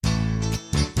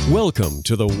Welcome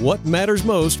to the What Matters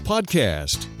Most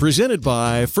podcast, presented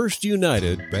by First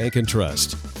United Bank and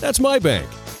Trust. That's my bank.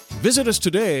 Visit us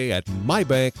today at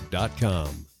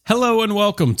mybank.com. Hello and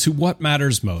welcome to What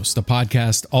Matters Most, a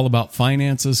podcast all about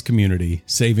finances, community,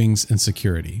 savings, and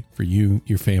security for you,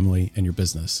 your family, and your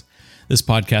business. This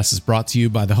podcast is brought to you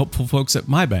by the hopeful folks at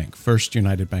my bank, First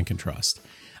United Bank and Trust.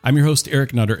 I'm your host,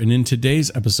 Eric Nutter, and in today's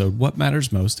episode, What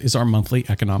Matters Most is our monthly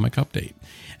economic update.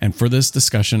 And for this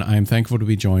discussion, I am thankful to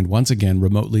be joined once again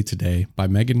remotely today by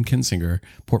Megan Kinsinger,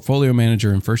 Portfolio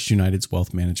Manager in First United's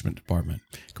Wealth Management Department.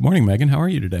 Good morning, Megan. How are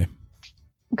you today?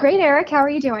 Great, Eric. How are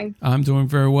you doing? I'm doing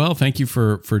very well. Thank you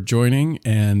for joining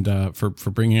and for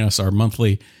bringing us our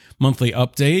monthly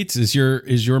updates.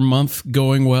 Is your month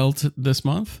going well this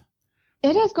month?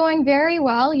 It is going very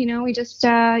well. We just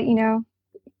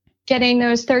getting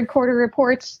those third quarter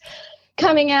reports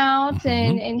coming out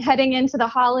and heading into the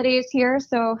holidays here.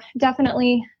 So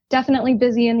definitely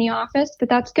busy in the office, but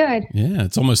that's good. Yeah,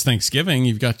 it's almost Thanksgiving.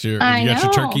 You've got your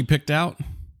turkey picked out?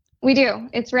 We do.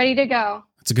 It's ready to go.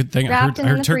 It's a good thing. I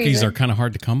heard turkeys are kind of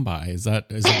hard to come by. Is that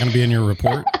going to be in your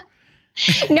report?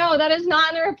 No, that is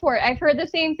not in the report. I've heard the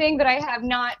same thing, but I have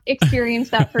not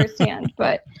experienced that firsthand.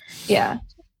 But yeah.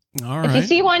 All right. If you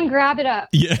see one, grab it up.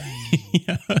 Yeah.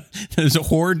 There's a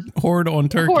horde on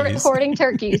turkeys. Hoarding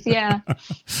turkeys, yeah.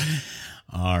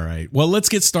 All right. Well, let's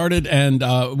get started. And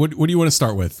what do you want to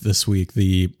start with this week?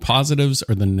 The positives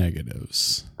or the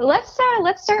negatives? Let's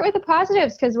start with the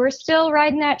positives because we're still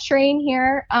riding that train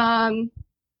here.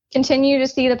 Continue to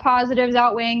see the positives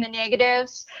outweighing the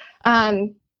negatives.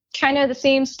 Kind of the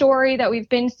same story that we've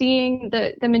been seeing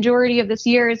the majority of this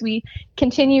year as we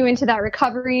continue into that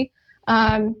recovery.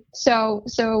 So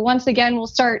once again, we'll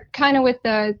start kind of with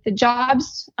the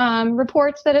jobs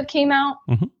reports that have came out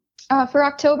for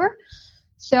October.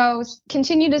 So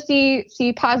continue to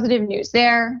see positive news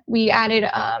there. We added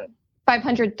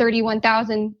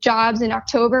 531,000 jobs in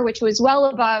October, which was well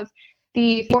above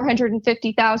the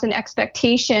 450,000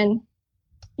 expectation.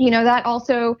 That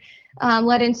also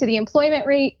led into the employment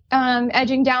rate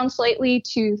edging down slightly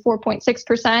to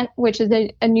 4.6%, which is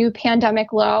a new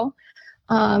pandemic low.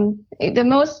 The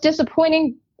most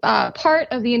disappointing part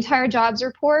of the entire jobs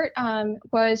report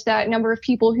was that number of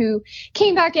people who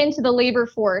came back into the labor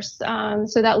force.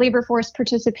 So that labor force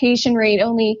participation rate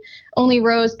only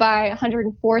rose by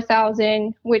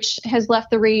 104,000, which has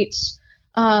left the rate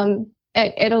at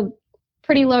a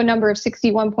pretty low number of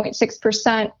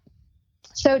 61.6%.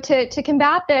 So to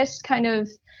combat this kind of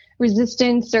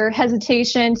resistance or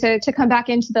hesitation to come back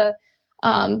into the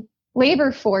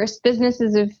labor force,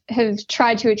 businesses have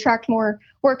tried to attract more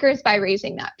workers by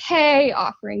raising that pay,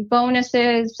 offering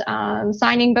bonuses,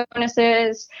 signing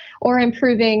bonuses, or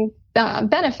improving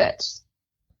benefits.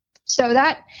 So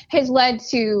that has led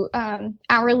to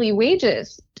hourly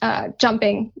wages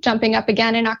jumping up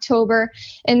again in October,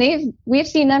 and we've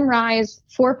seen them rise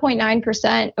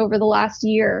 4.9% over the last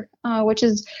year, which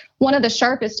is one of the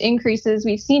sharpest increases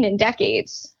we've seen in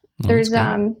decades. There's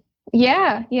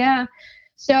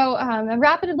So a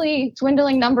rapidly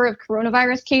dwindling number of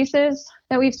coronavirus cases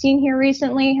that we've seen here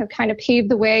recently have kind of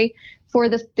paved the way for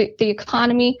the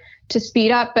economy to speed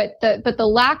up. But the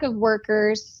lack of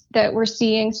workers that we're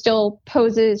seeing still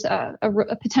poses a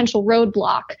potential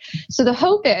roadblock. So the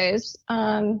hope is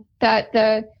that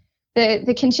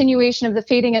the continuation of the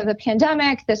fading of the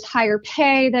pandemic, this higher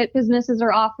pay that businesses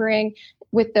are offering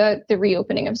with the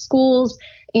reopening of schools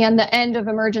and the end of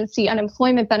emergency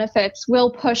unemployment benefits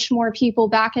will push more people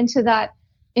back into that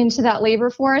labor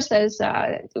force as,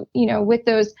 with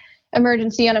those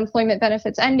emergency unemployment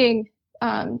benefits ending,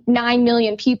 9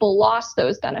 million people lost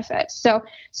those benefits. So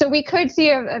we could see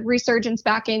a resurgence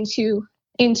back into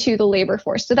the labor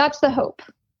force. So that's the hope.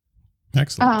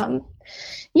 Excellent.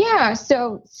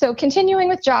 So continuing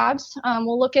with jobs,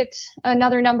 we'll look at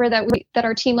another number that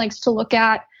our team likes to look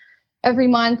at every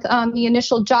month. The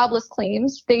initial jobless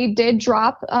claims, they did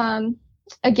drop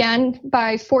again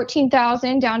by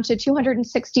 14,000 down to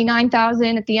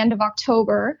 269,000 at the end of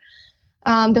October.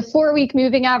 The 4-week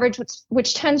moving average,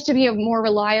 which tends to be a more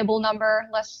reliable number,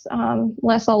 less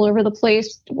all over the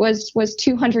place, was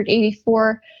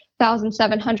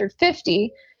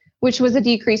 284,750, which was a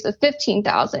decrease of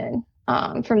 15,000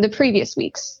 from the previous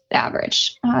week's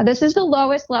average. This is the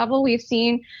lowest level we've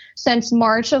seen since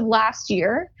March of last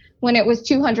year, when it was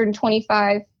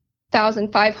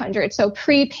 225,500, so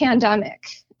pre-pandemic.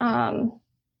 And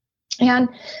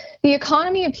the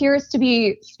economy appears to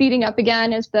be speeding up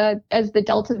again as the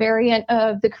Delta variant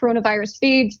of the coronavirus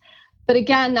fades. But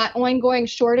again, that ongoing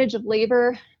shortage of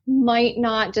labor might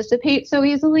not dissipate so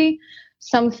easily.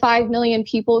 some 5 million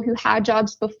people who had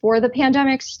jobs before the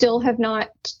pandemic still have not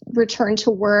returned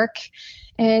to work,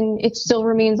 and it still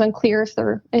remains unclear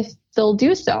if they'll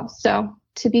do so. So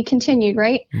to be continued,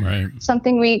 right? Right.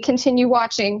 Something we continue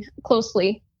watching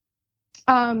closely.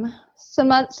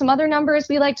 Some other numbers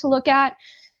we like to look at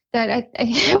that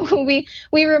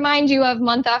we remind you of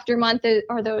month after month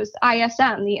are those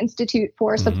ISM, the Institute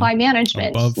for Supply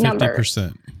Management, above 50%. numbers.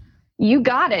 You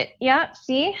got it. Yeah.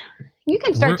 See, you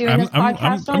can start doing this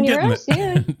podcast on your own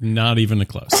soon. Not even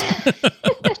close.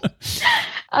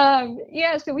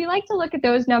 So we like to look at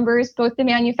those numbers, both the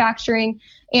manufacturing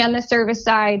and the service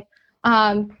side.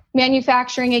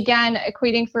 Manufacturing, again,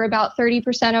 equating for about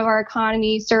 30% of our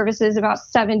economy, services about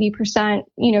 70%,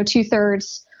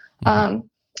 2/3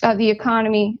 of the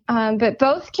economy. But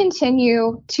both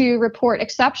continue to report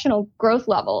exceptional growth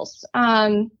levels.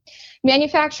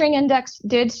 Manufacturing index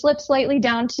did slip slightly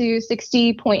down to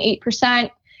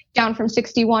 60.8%, down from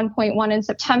 61.1 in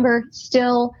September,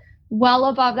 still well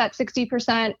above that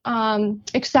 60%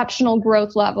 exceptional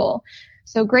growth level.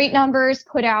 So great numbers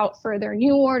put out for their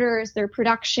new orders, their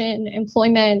production,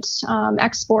 employment,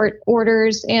 export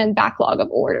orders, and backlog of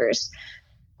orders,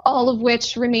 all of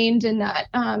which remained in that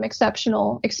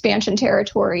exceptional expansion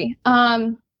territory.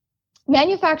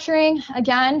 Manufacturing,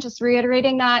 again, just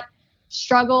reiterating that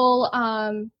struggle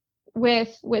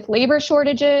with labor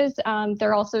shortages.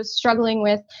 They're also struggling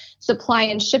with supply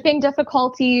and shipping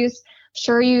difficulties.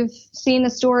 Sure, you've seen the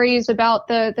stories about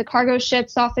the cargo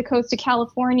ships off the coast of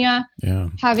California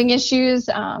having issues.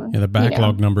 The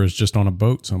backlog number is just on a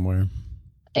boat somewhere.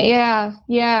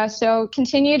 Yeah. So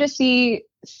continue to see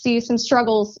some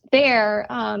struggles there.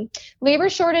 Labor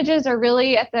shortages are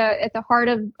really at the heart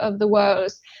of the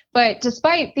woes. But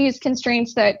despite these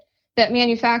constraints that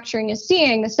manufacturing is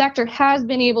seeing, the sector has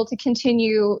been able to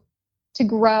continue to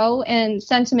grow, and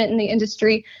sentiment in the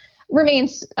industry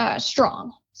remains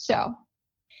strong. So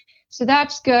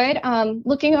that's good.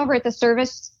 Looking over at the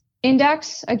service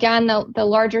index, again, the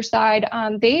larger side,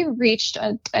 they reached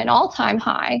an all-time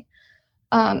high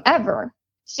ever,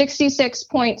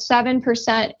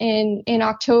 66.7% in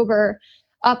October,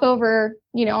 up over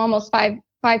almost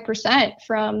 5%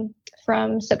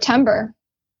 from September.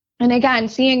 And again,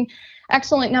 seeing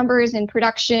excellent numbers in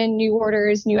production, new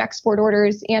orders, new export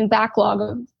orders, and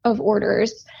backlog of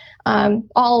orders.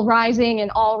 All rising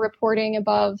and all reporting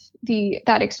above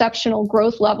that exceptional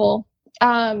growth level.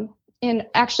 In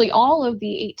actually all of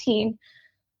the 18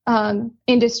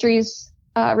 industries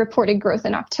reported growth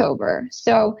in October.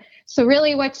 So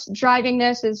really what's driving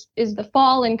this is the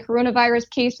fall in coronavirus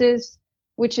cases,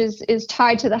 which is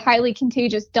tied to the highly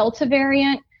contagious Delta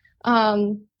variant,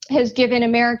 has given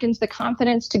Americans the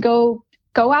confidence to go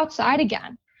outside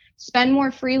again. Spend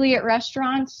more freely at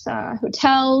restaurants,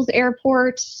 hotels,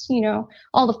 airports,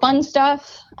 all the fun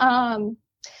stuff. And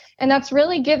that's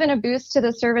really given a boost to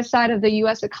the service side of the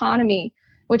U.S. economy,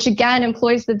 which again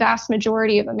employs the vast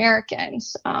majority of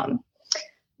Americans.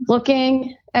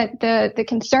 Looking at the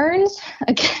concerns,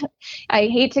 again, I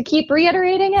hate to keep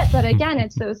reiterating it, but again,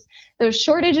 it's those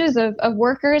shortages of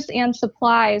workers and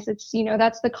supplies. It's,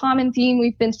 that's the common theme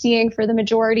we've been seeing for the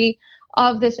majority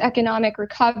of this economic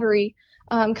recovery.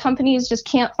 Companies just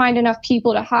can't find enough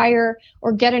people to hire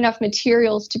or get enough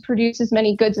materials to produce as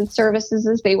many goods and services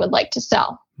as they would like to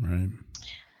sell. Right.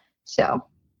 So,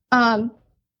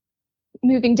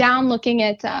 moving down, looking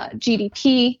at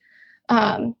GDP.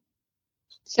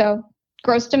 So,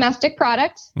 gross domestic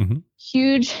product,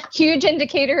 huge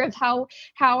indicator of how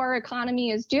our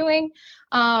economy is doing.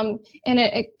 And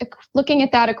looking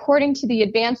at that, according to the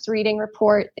advanced reading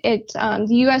report, the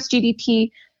U.S.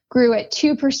 GDP grew at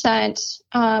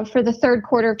 2% for the third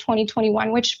quarter of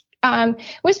 2021, which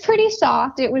was pretty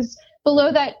soft. It was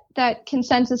below that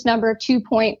consensus number of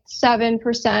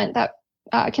 2.7%, that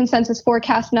consensus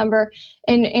forecast number,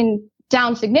 and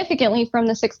down significantly from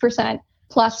the 6%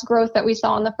 plus growth that we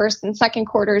saw in the first and second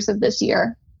quarters of this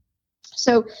year.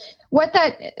 So what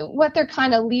they're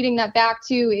kind of leading that back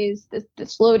to is the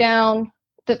slowdown.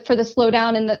 For the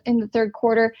slowdown in the third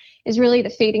quarter is really the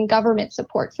fading government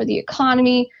support for the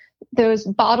economy, those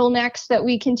bottlenecks that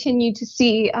we continue to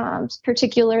see,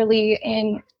 particularly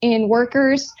in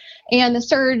workers, and the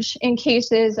surge in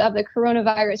cases of the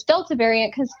coronavirus Delta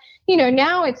variant. Because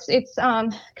now it's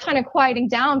kind of quieting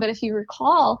down, but if you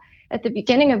recall, at the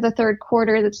beginning of the third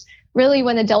quarter, that's really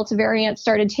when the Delta variant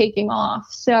started taking off.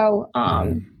 So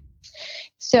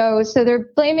they're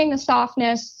blaming the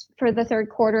softness for the third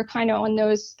quarter kind of on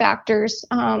those factors.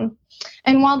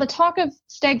 And while the talk of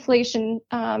stagflation,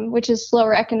 which is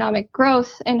slower economic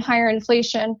growth and higher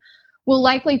inflation, will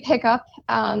likely pick up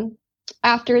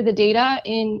after the data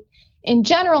in in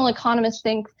general, economists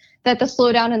think that the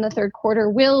slowdown in the third quarter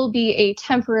will be a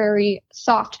temporary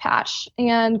soft patch,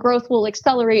 and growth will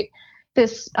accelerate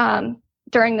this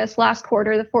during this last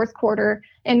quarter, the fourth quarter,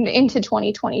 and into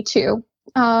 2022.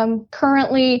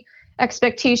 Currently,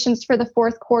 expectations for the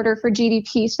fourth quarter for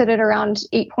GDP sit at around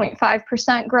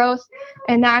 8.5% growth,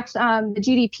 and that's the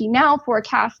GDP now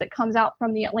forecast that comes out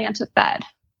from the Atlanta Fed.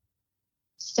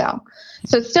 So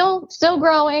still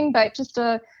growing, but just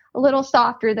a little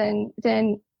softer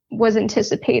than was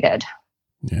anticipated.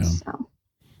 Yeah. So.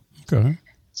 Okay.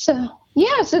 So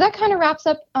that kind of wraps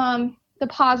up the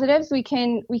positives. We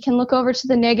can look over to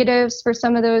the negatives for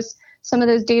some of those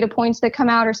data points that come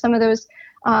out, or some of those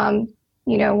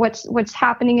what's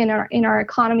happening in our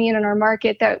economy and in our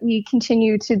market that we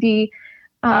continue to be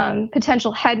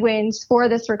potential headwinds for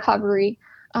this recovery.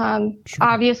 Sure.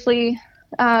 Obviously,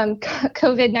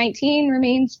 COVID-19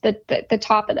 remains the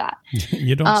top of that.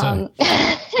 You don't say.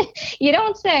 You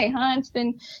don't say, huh?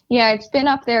 It's been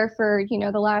up there for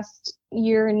the last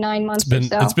year and 9 months or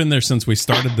so. It's been there since we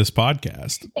started this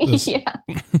podcast. Yeah.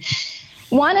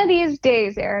 One of these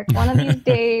days, Eric. One of these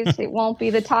days, it won't be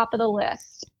the top of the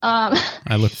list.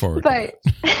 I look forward to it.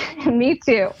 Me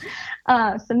too.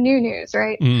 Some new news,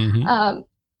 right? Mm-hmm.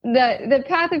 The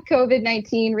path of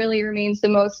COVID-19 really remains the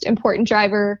most important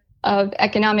driver of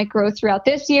economic growth throughout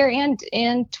this year and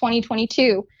in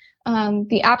 2022.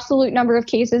 The absolute number of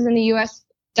cases in the U.S.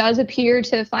 does appear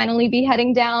to finally be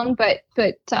heading down, but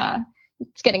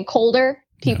it's getting colder.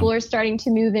 People are starting to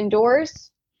move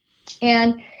indoors,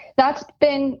 and that's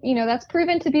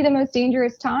proven to be the most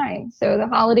dangerous time. So the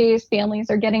holidays,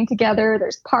 families are getting together,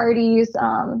 there's parties.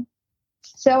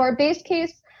 So our base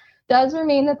case does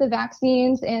remain that the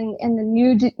vaccines and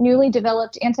the newly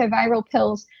developed antiviral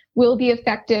pills will be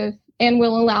effective and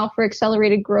will allow for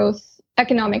accelerated growth,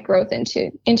 economic growth into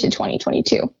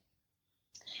 2022.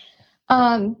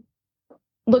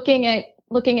 Looking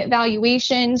at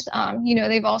valuations,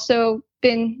 they've also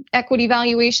been, equity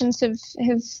valuations have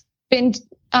been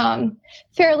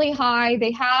fairly high.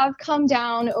 They have come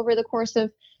down over the course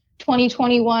of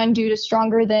 2021 due to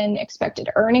stronger than expected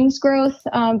earnings growth,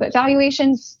 but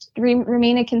valuations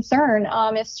remain a concern.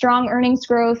 If strong earnings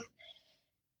growth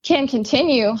can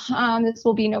continue, this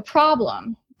will be no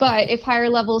problem. But if higher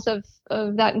levels of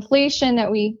that inflation that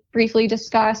we briefly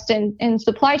discussed and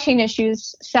supply chain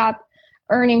issues sap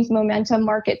earnings momentum,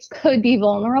 markets could be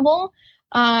vulnerable.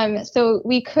 So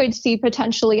we could see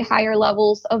potentially higher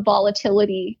levels of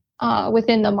volatility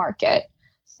within the market.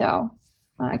 So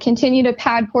continue to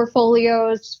pad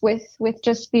portfolios with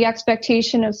just the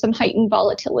expectation of some heightened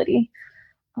volatility.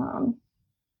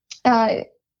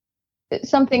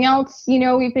 Something else,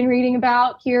 we've been reading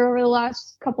about here over the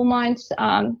last couple months,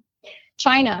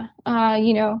 China,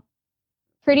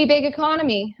 pretty big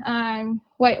economy.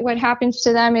 What happens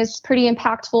to them is pretty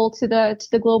impactful to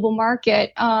the global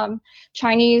market.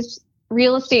 Chinese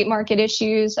real estate market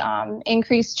issues,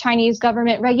 increased Chinese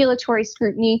government regulatory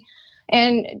scrutiny,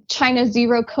 and China's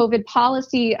zero COVID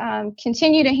policy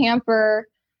continue to hamper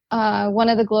one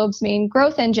of the globe's main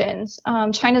growth engines.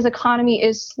 China's economy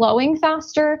is slowing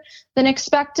faster than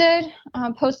expected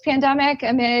post-pandemic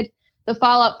amid the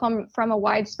fallout from a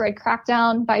widespread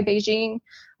crackdown by Beijing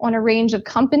on a range of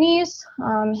companies,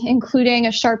 including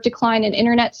a sharp decline in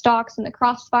internet stocks in the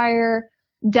crossfire,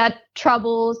 debt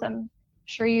troubles. I'm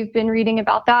sure you've been reading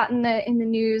about that in the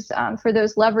news for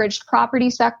those leveraged property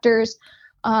sectors,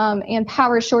 and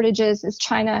power shortages as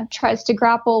China tries to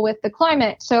grapple with the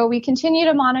climate. So we continue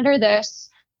to monitor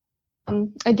this.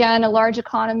 Again, a large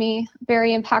economy,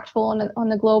 very impactful on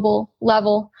the global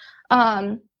level.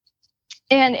 And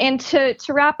to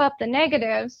wrap up the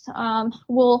negatives,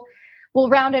 we'll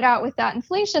round it out with that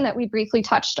inflation that we briefly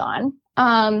touched on.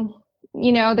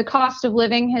 The cost of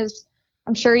living has,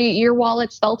 I'm sure your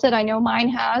wallet's felt it. I know mine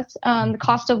has. The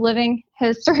cost of living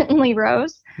has certainly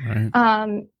rose.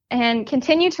 Right. And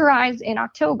continue to rise in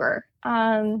October,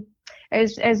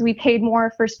 as we paid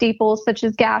more for staples such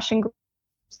as gas and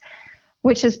groceries,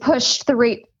 which has pushed the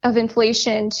rate of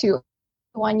inflation to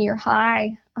a 1-year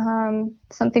high,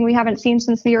 something we haven't seen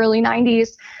since the early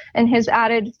 90s, and has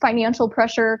added financial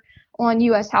pressure on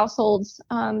U.S. households.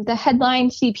 The headline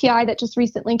CPI that just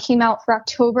recently came out for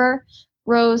October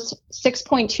rose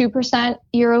 6.2%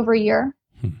 year over year.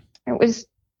 It was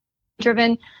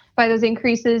driven by those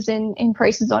increases in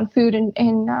prices on food and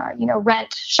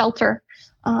rent, shelter.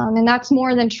 And that's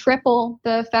more than triple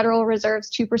the Federal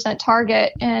Reserve's 2%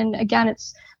 target. And again,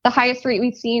 it's the highest rate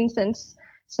we've seen since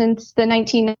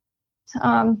the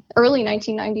early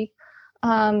 1990s.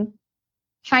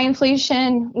 High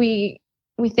inflation, we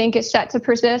think is set to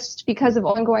persist because of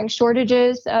ongoing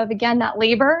shortages of, again, that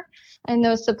labor, and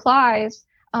those supplies.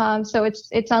 So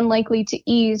it's unlikely to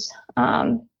ease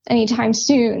anytime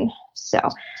soon. So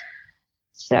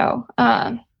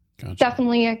Gotcha.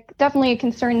 definitely a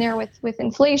concern there with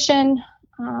inflation.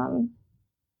 Eric,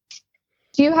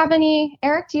 do you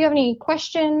have any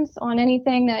questions on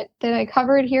anything that I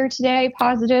covered here today,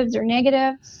 positives or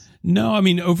negatives? No, I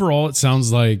mean, overall, it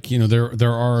sounds like,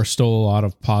 there are still a lot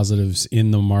of positives in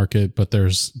the market, but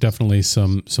there's definitely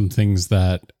some things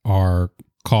that are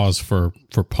cause for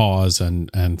pause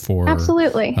and for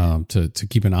absolutely to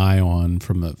keep an eye on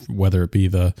whether it be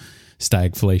the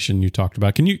stagflation you talked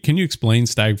about. Can you explain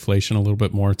stagflation a little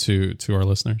bit more to our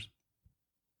listeners?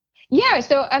 Yeah,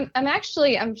 so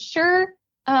I'm sure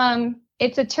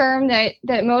it's a term that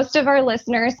most of our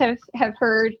listeners have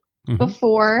heard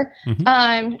before.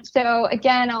 So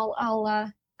again,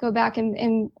 I'll go back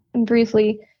and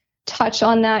briefly touch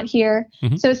on that here.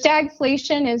 So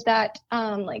stagflation is that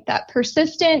like that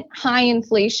persistent high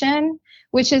inflation,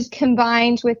 which is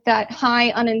combined with that high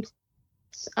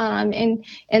unemployment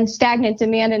and stagnant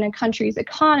demand in a country's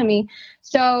economy.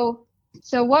 So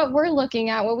what we're looking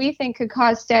at, what we think could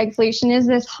cause stagflation, is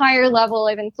this higher level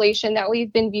of inflation that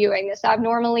we've been viewing, this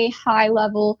abnormally high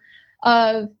level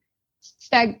of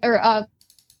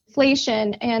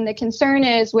inflation. And the concern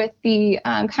is with the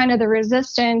kind of the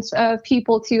resistance of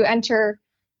people to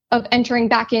entering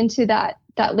back into that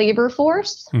labor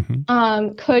force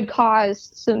could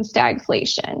cause some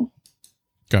stagflation.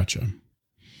 Gotcha.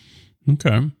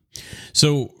 Okay.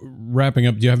 So wrapping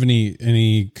up, do you have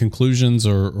any conclusions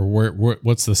or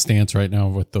what's the stance right now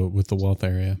with the wealth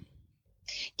area?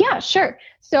 Yeah, sure.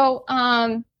 So,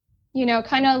 kind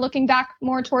of looking back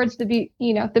more towards the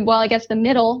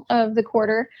middle of the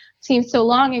quarter, seems so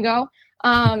long ago,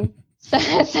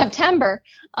 September,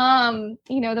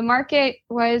 the market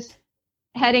was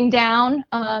heading down,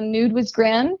 mood was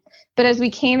grim, but as we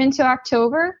came into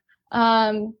October,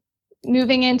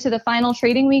 moving into the final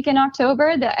trading week in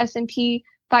October, the S&P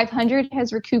 500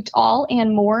 has recouped all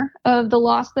and more of the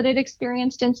loss that it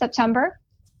experienced in September.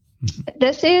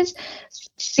 This is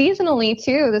seasonally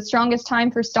too the strongest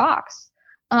time for stocks.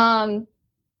 Kind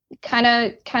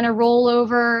of roll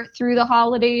over through the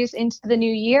holidays into the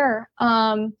new year.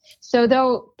 So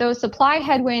though those supply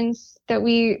headwinds that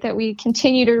we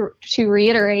continue to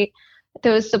reiterate,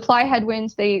 those supply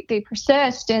headwinds, they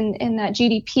persist, and that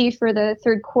GDP for the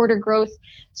third quarter growth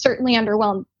certainly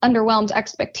underwhelmed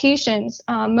expectations.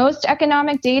 Most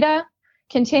economic data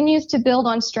continues to build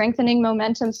on strengthening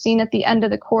momentum seen at the end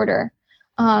of the quarter,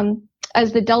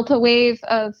 as the Delta wave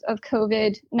of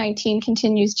COVID-19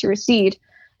 continues to recede.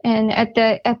 And at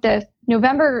the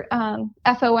November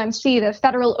FOMC, the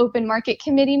Federal Open Market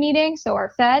Committee meeting, so our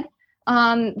Fed,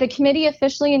 the committee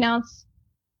officially announced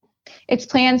its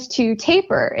plans to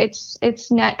taper its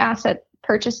net asset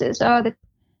purchases. Oh, the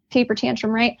taper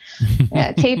tantrum, right?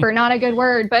 Yeah, taper, not a good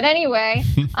word. But anyway,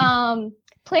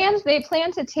 they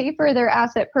plan to taper their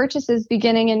asset purchases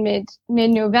beginning in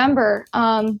mid-November.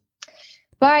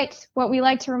 But what we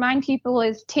like to remind people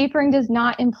is tapering does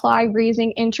not imply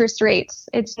raising interest rates.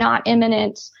 It's not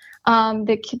imminent.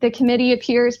 The committee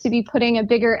appears to be putting a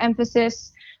bigger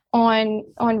emphasis on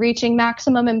reaching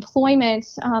maximum employment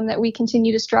that we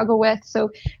continue to struggle with. So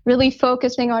really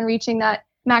focusing on reaching that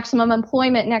maximum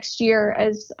employment next year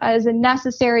as a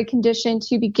necessary condition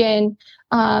to begin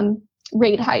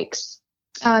rate hikes.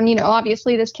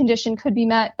 Obviously this condition could be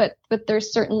met, but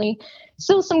there's certainly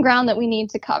still some ground that we need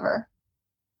to cover.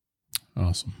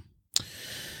 Awesome.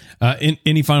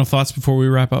 Any final thoughts before we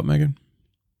wrap up, Megan?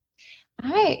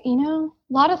 All right. A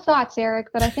lot of thoughts, Eric,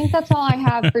 but I think that's all I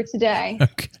have for today.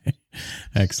 Okay.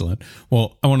 Excellent.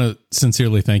 Well, I want to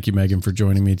sincerely thank you, Megan, for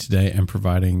joining me today and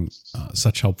providing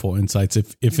such helpful insights.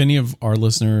 If any of our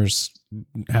listeners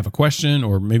have a question,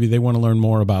 or maybe they want to learn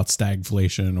more about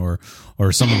stagflation or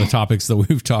some of the topics that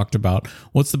we've talked about,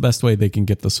 what's the best way they can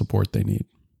get the support they need?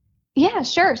 Yeah,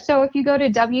 sure. So if you go to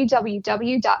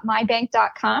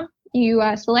www.mybank.com, you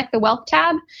select the wealth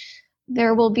tab,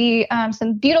 there will be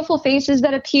some beautiful faces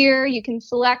that appear. You can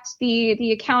select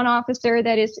the account officer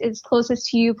that is closest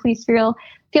to you. Please feel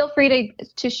free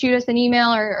to shoot us an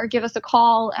email or give us a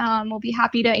call. We'll be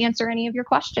happy to answer any of your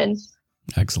questions.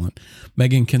 Excellent.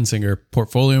 Megan Kinsinger,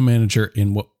 Portfolio Manager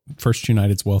in First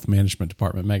United's Wealth Management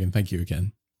Department. Megan, thank you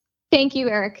again. Thank you,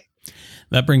 Eric.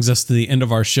 That brings us to the end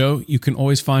of our show. You can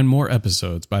always find more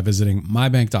episodes by visiting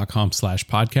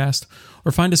mybank.com/podcast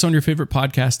or find us on your favorite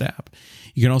podcast app.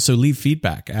 You can also leave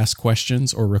feedback, ask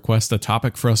questions, or request a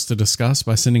topic for us to discuss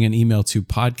by sending an email to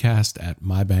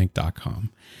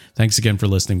podcast@mybank.com. Thanks again for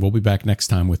listening. We'll be back next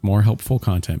time with more helpful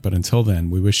content. But until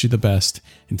then, we wish you the best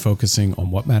in focusing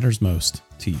on what matters most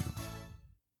to you.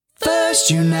 First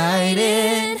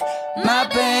United, my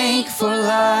bank for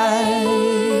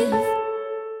life.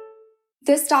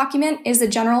 This document is a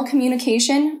general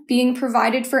communication being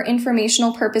provided for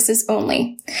informational purposes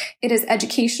only. It is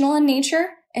educational in nature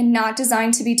and not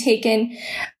designed to be taken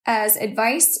as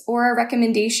advice or a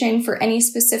recommendation for any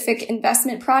specific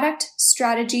investment product,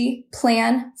 strategy,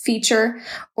 plan, feature,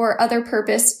 or other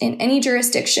purpose in any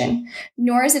jurisdiction,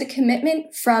 nor is it a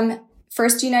commitment from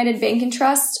First United Bank and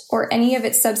Trust or any of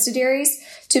its subsidiaries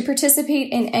to participate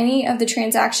in any of the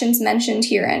transactions mentioned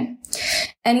herein.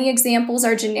 Any examples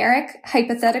are generic,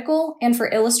 hypothetical, and for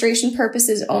illustration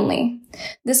purposes only.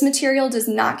 This material does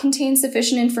not contain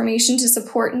sufficient information to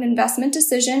support an investment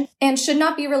decision and should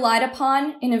not be relied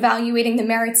upon in evaluating the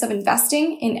merits of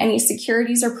investing in any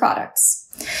securities or products.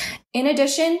 In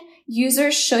addition,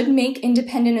 users should make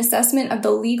independent assessment of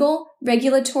the legal,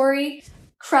 regulatory,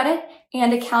 credit,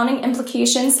 and accounting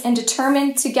implications and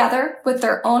determine together with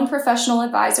their own professional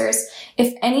advisors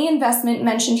if any investment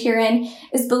mentioned herein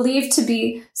is believed to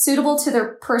be suitable to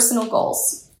their personal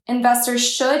goals. Investors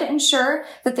should ensure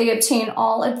that they obtain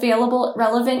all available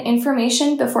relevant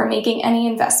information before making any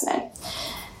investment.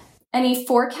 Any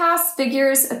forecasts,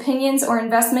 figures, opinions, or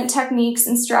investment techniques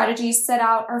and strategies set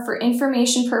out are for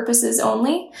information purposes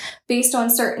only, based on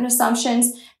certain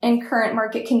assumptions and current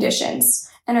market conditions,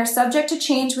 and are subject to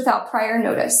change without prior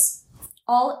notice.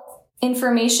 All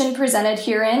information presented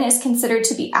herein is considered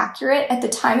to be accurate at the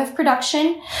time of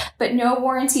production, but no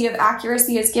warranty of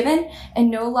accuracy is given, and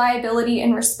no liability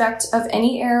in respect of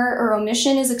any error or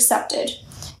omission is accepted.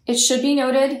 It should be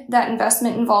noted that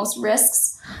investment involves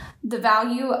risks. The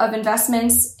value of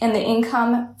investments and the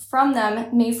income from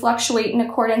them may fluctuate in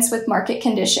accordance with market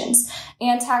conditions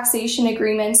and taxation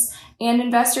agreements, and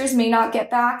investors may not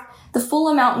get back the full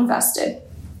amount invested.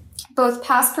 Both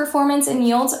past performance and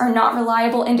yields are not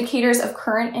reliable indicators of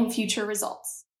current and future results.